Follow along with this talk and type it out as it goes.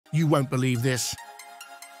You won't believe this.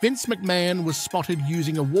 Vince McMahon was spotted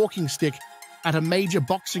using a walking stick at a major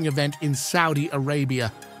boxing event in Saudi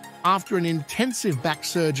Arabia after an intensive back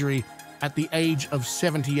surgery at the age of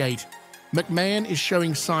 78. McMahon is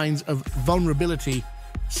showing signs of vulnerability,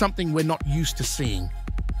 something we're not used to seeing.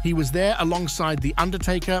 He was there alongside The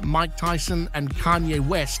Undertaker, Mike Tyson, and Kanye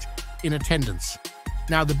West in attendance.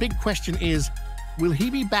 Now, the big question is, will he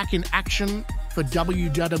be back in action for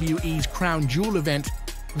WWE's Crown Jewel event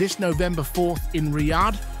this November 4th in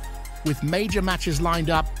Riyadh? With major matches lined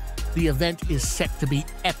up, the event is set to be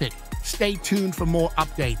epic. Stay tuned for more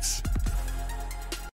updates.